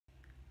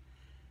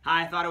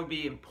I thought it would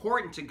be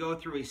important to go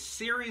through a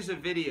series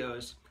of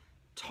videos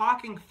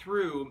talking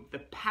through the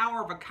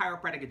power of a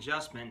chiropractic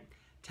adjustment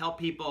to help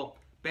people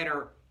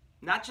better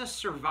not just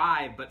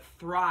survive but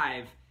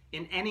thrive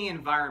in any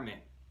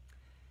environment.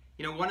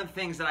 You know, one of the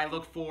things that I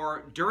look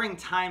for during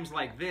times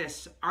like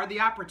this are the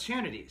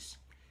opportunities.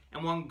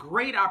 And one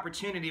great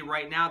opportunity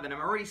right now that I'm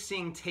already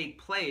seeing take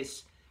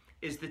place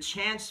is the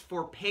chance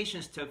for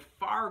patients to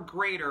far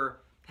greater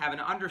have an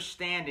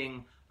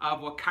understanding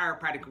of what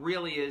chiropractic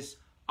really is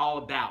all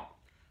about.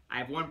 I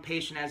have one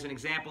patient as an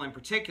example in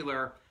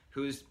particular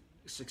who's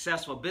a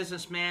successful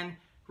businessman,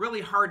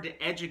 really hard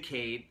to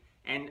educate,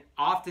 and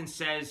often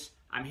says,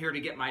 I'm here to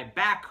get my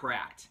back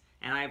cracked.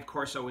 And I, of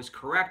course, always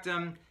correct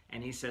him,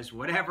 and he says,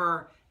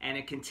 whatever, and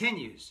it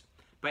continues.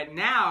 But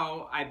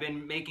now I've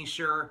been making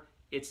sure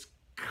it's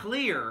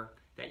clear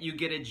that you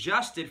get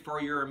adjusted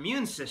for your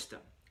immune system.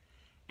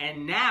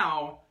 And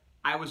now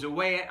I was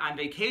away on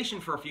vacation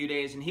for a few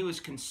days, and he was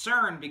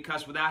concerned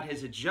because without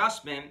his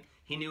adjustment,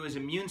 he knew his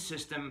immune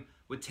system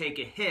would take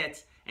a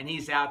hit, and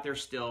he's out there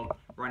still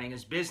running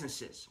his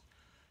businesses.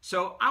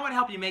 So I want to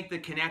help you make the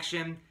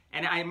connection,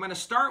 and I'm going to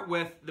start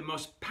with the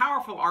most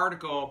powerful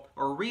article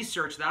or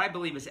research that I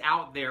believe is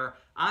out there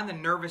on the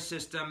nervous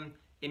system,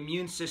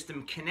 immune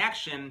system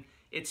connection.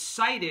 It's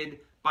cited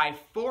by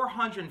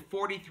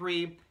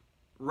 443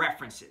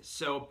 references.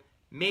 So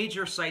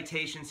major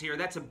citations here.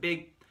 That's a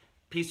big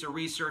piece of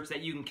research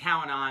that you can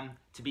count on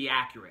to be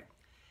accurate.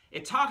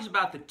 It talks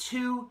about the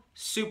two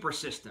super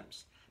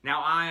systems.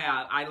 Now,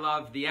 I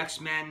love the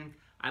X-Men.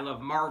 I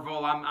love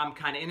Marvel. I'm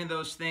kind of into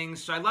those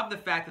things. So I love the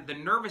fact that the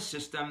nervous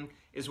system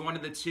is one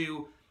of the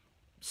two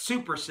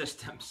super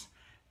systems,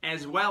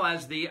 as well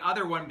as the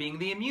other one being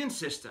the immune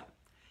system.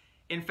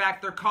 In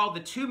fact, they're called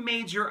the two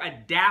major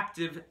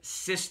adaptive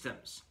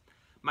systems.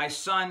 My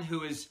son,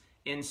 who is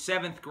in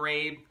 7th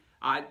grade,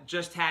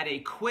 just had a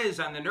quiz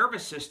on the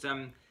nervous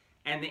system,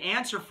 and the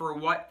answer for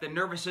what the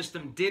nervous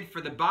system did for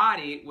the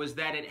body was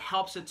that it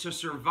helps it to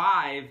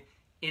survive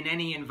in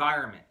any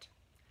environment.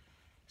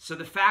 So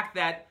the fact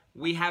that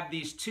we have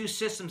these two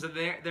systems,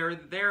 they're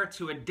there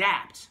to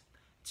adapt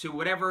to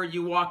whatever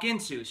you walk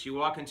into. So you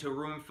walk into a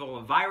room full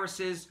of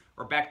viruses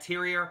or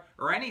bacteria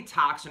or any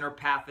toxin or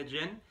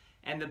pathogen,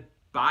 and the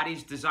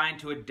body's designed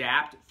to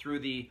adapt through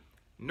the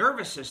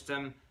nervous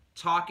system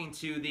talking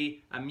to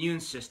the immune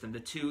system, the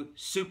two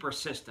super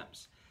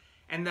systems.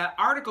 And the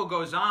article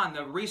goes on,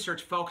 the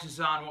research focuses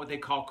on what they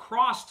call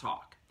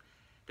crosstalk,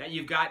 that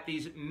you've got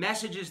these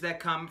messages that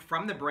come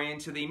from the brain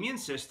to the immune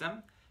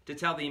system to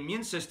tell the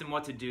immune system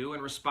what to do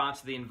in response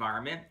to the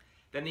environment.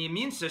 Then the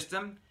immune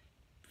system,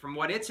 from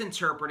what it's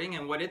interpreting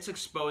and what it's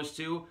exposed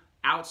to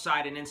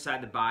outside and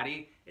inside the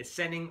body, it's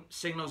sending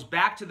signals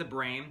back to the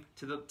brain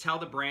to tell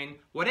the brain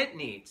what it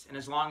needs. And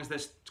as long as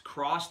this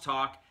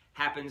crosstalk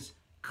happens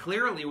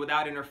clearly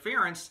without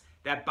interference,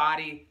 that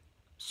body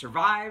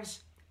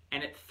survives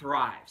and it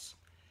thrives.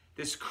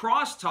 This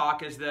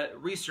crosstalk, as the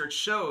research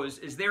shows,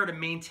 is there to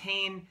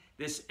maintain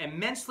this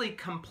immensely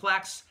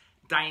complex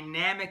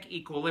dynamic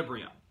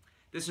equilibrium.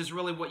 This is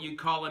really what you'd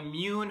call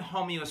immune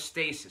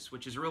homeostasis,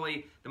 which is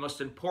really the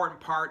most important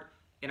part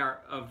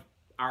of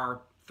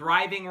our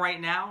thriving right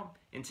now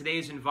in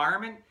today's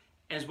environment,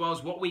 as well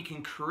as what we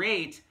can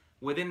create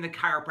within the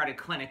chiropractic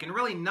clinic. And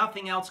really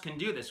nothing else can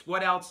do this.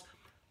 What else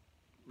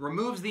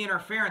removes the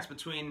interference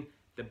between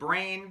the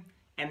brain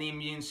and the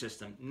immune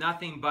system?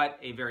 Nothing but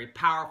a very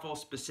powerful,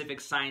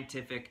 specific,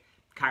 scientific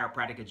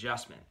chiropractic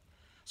adjustment.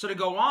 So to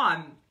go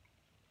on,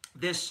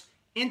 this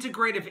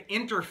integrative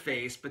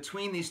interface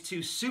between these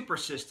two super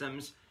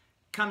systems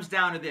comes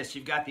down to this.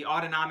 You've got the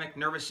autonomic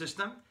nervous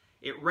system.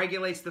 It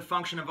regulates the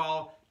function of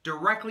all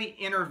directly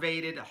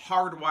innervated,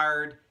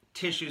 hardwired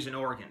tissues and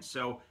organs.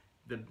 So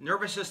the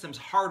nervous system's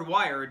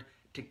hardwired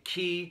to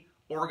key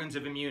organs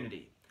of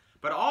immunity.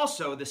 But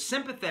also the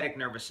sympathetic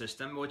nervous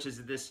system, which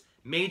is this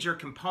major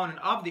component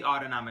of the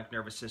autonomic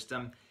nervous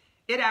system,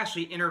 it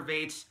actually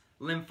innervates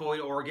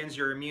lymphoid organs,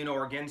 your immune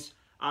organs,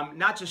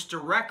 not just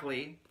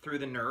directly through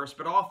the nerves,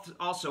 but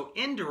also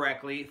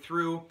indirectly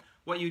through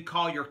what you'd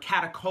call your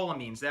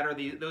catecholamines.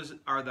 Those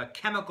are the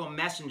chemical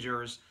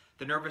messengers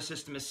the nervous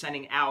system is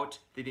sending out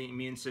to the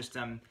immune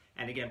system,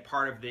 and again,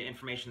 part of the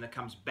information that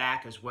comes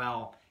back as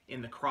well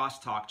in the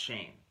crosstalk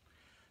chain.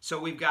 So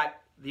we've got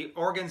the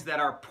organs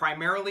that are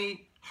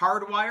primarily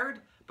hardwired,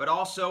 but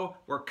also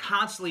we're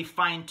constantly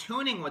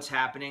fine-tuning what's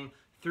happening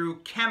through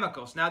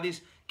chemicals. Now, these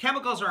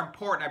chemicals are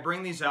important. I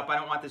bring these up. I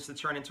don't want this to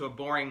turn into a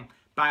boring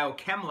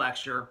biochem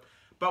lecture,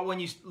 but when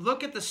you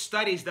look at the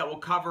studies that we'll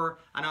cover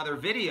on other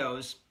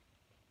videos,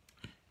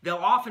 they'll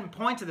often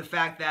point to the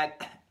fact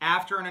that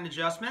after an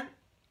adjustment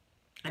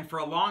and for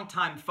a long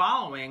time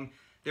following,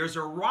 there's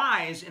a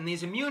rise in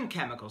these immune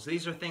chemicals.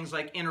 These are things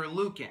like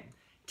interleukin,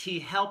 T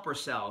helper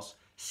cells,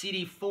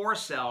 CD4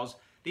 cells.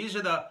 These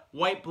are the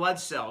white blood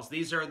cells.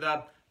 These are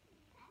the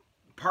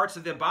parts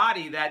of the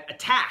body that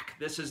attack.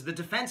 This is the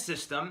defense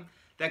system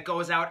that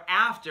goes out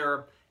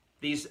after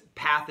these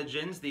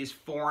pathogens, these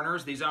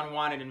foreigners, these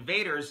unwanted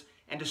invaders,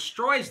 and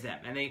destroys them.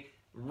 And they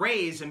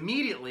raise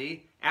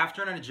immediately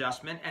after an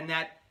adjustment, and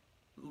that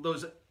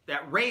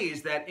that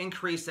raise, that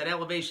increase, that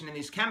elevation in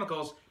these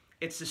chemicals,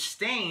 it's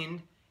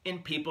sustained in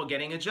people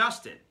getting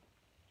adjusted.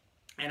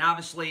 And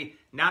obviously,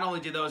 not only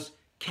do those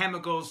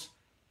chemicals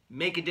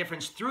make a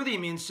difference through the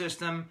immune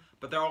system,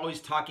 but they're always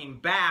talking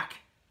back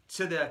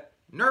to the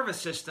nervous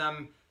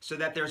system so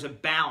that there's a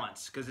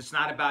balance, because it's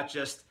not about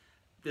just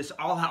this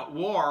all-out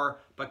war,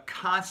 but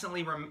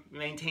constantly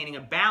maintaining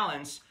a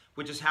balance,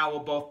 which is how we'll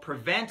both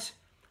prevent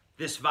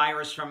this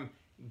virus from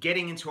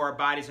getting into our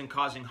bodies and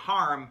causing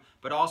harm,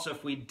 but also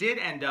if we did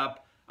end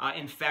up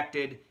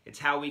infected, it's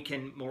how we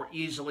can more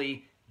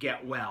easily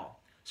get well.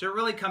 So it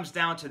really comes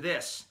down to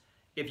this.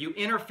 If you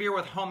interfere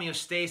with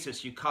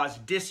homeostasis, you cause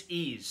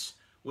dis-ease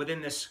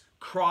within this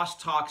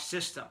crosstalk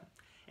system,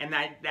 and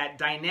that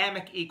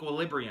dynamic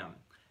equilibrium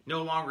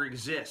no longer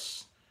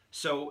exists.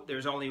 So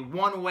there's only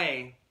one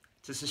way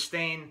to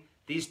sustain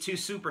these two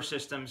super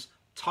systems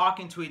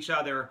talking to each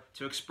other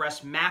to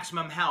express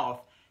maximum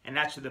health, and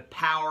that's through the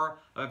power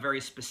of a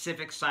very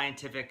specific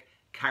scientific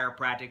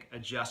chiropractic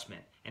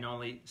adjustment, and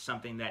only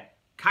something that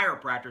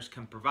chiropractors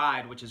can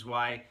provide, which is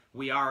why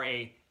we are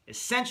an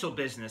essential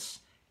business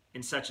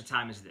in such a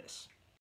time as this.